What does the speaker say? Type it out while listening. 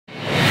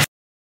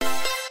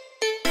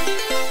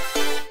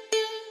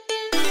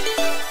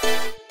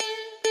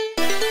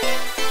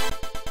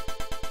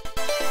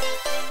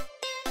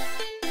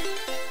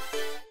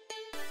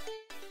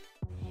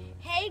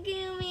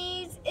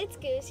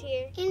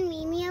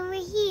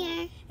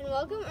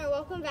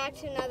welcome back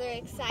to another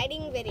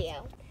exciting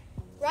video.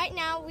 Right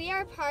now we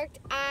are parked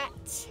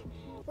at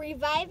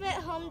Revive It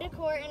Home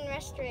Decor and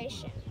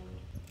Restoration.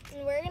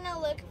 And we're gonna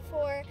look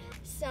for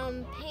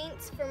some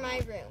paints for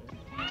my room.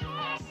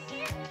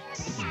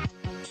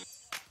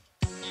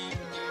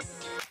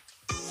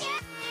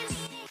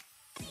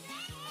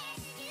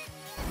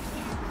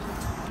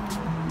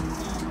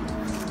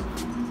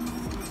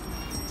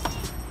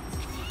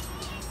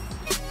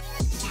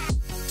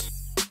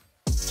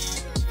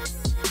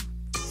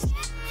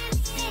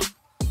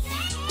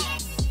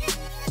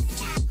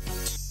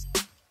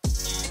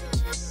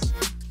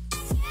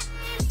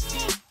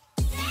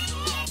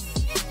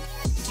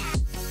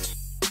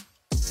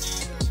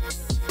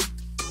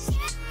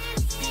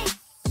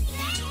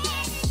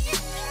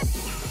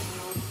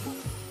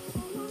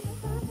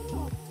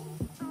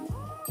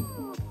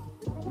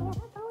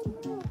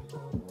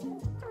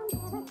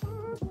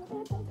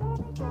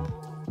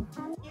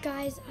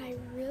 Guys, I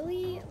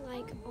really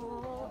like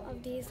all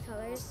of these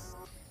colors,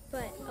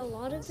 but a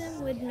lot of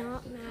them would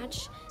not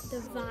match the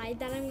vibe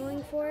that I'm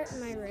going for in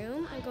my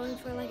room. I'm going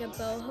for like a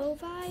boho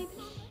vibe,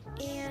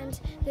 and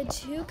the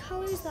two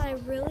colors that I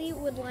really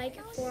would like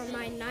for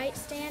my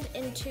nightstand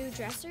and two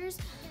dressers,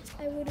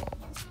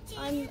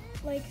 I'm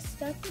like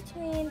stuck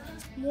between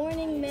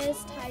Morning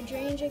Mist,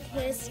 Hydrangea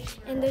Kiss,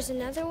 and there's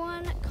another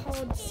one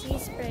called Sea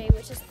Spray,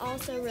 which is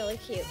also really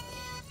cute.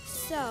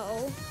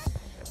 So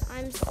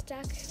I'm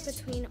stuck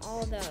between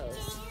all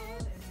those.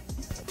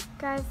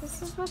 Guys,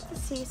 this is what the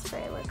Sea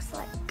Spray looks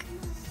like.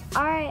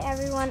 Alright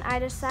everyone, I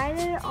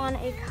decided on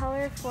a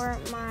color for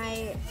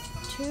my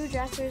two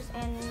dressers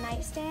and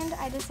nightstand.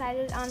 I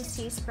decided on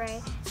Sea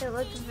Spray. It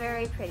looked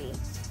very pretty.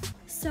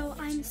 So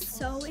I'm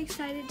so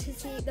excited to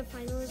see the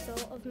final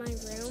result of my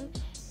room,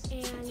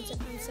 and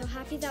I'm so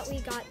happy that we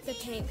got the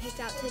paint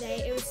picked out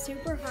today. It was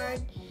super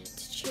hard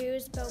to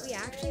choose, but we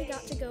actually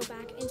got to go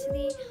back into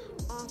the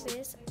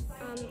office.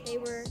 They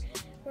were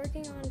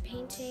working on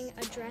painting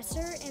a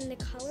dresser, and the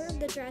color of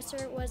the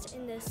dresser was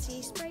in the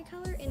Sea Spray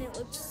color, and it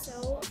looked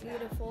so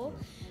beautiful.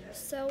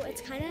 So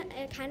it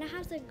kind of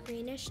has a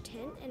greenish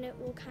tint, and it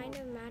will kind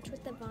of match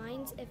with the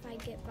vines if I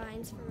get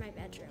vines for my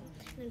bedroom.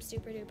 And I'm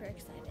super duper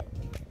excited.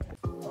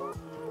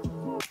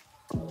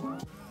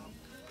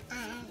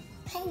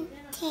 I'm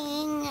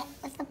painting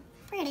with a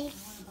pretty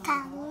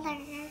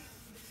color.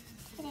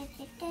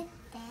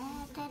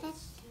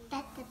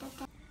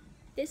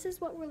 This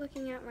is what we're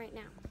looking at right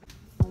now.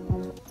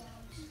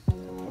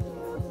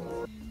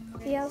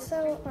 We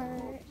also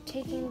are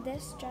taking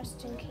this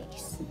just in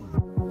case.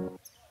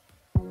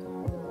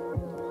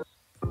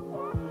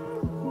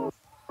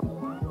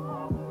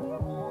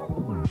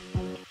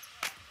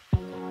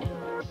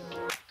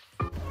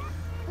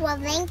 Well,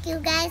 thank you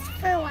guys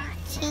for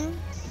watching.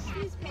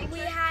 We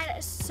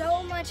had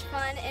so much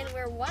fun, and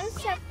we're one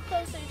step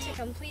closer to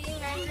completing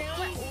my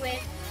room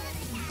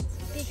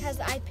because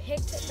I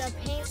picked the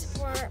paints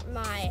for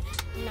my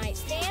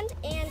nightstand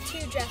and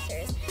two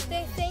dressers.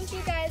 So thank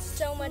you guys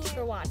so much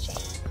for watching.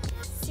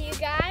 See you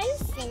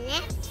guys In the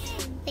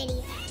next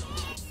video.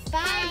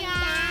 Bye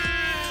guys.